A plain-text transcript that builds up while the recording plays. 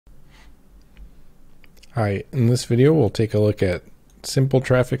Hi, in this video we'll take a look at simple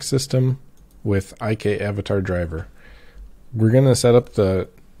traffic system with IK Avatar driver. We're going to set up the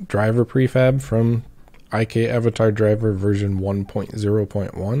driver prefab from IK Avatar driver version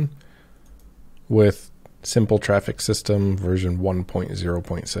 1.0.1 with simple traffic system version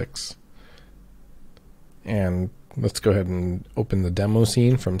 1.0.6. And let's go ahead and open the demo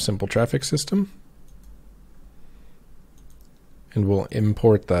scene from simple traffic system. And we'll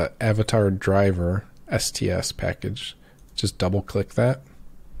import the Avatar driver STS package. Just double click that.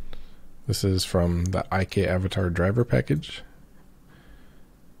 This is from the IK Avatar driver package.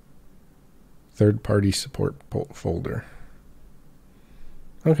 Third-party support folder.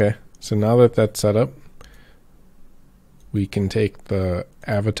 Okay, so now that that's set up, we can take the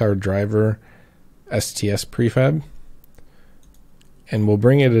Avatar driver STS prefab and we'll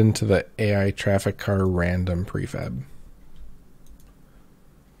bring it into the AI traffic car random prefab.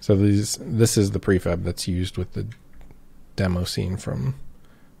 So this is the prefab that's used with the demo scene from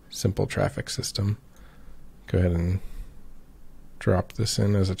simple traffic system. Go ahead and drop this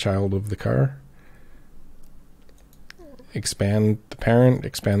in as a child of the car. Expand the parent,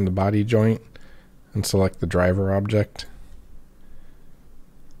 expand the body joint, and select the driver object.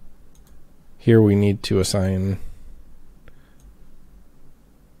 Here we need to assign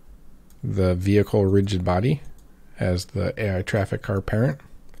the vehicle rigid body as the AI traffic car parent,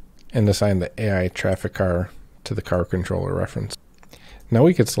 and assign the AI traffic car to the car controller reference. Now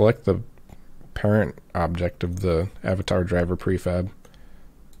we could select the parent object of the Avatar driver prefab.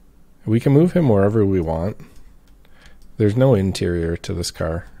 We can move him wherever we want. There's no interior to this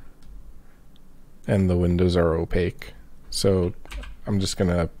car, and the windows are opaque. So I'm just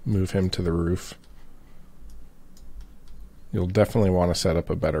gonna move him to the roof. You'll definitely want to set up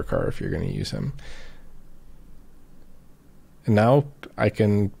a better car if you're gonna use him. And now I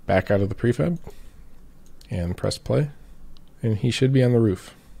can back out of the prefab and press play, and he should be on the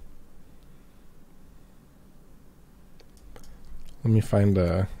roof. Let me find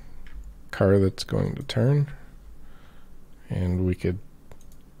a car that's going to turn, and we could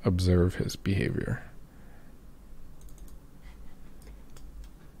observe his behavior.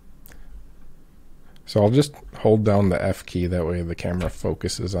 So I'll just hold down the F key, that way the camera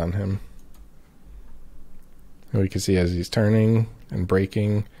focuses on him. And we can see as he's turning and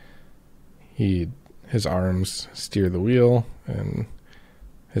braking, his arms steer the wheel and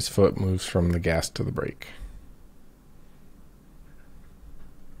his foot moves from the gas to the brake.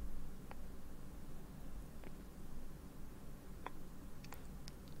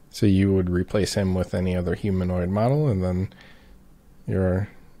 So you would replace him with any other humanoid model and then you're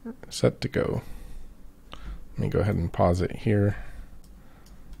set to go. Let me go ahead and pause it here.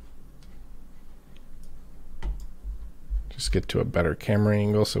 Just get to a better camera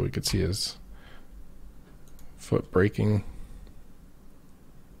angle so we could see his foot braking.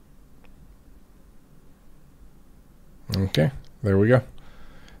 Okay, there we go.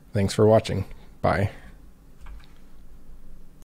 Thanks for watching. Bye.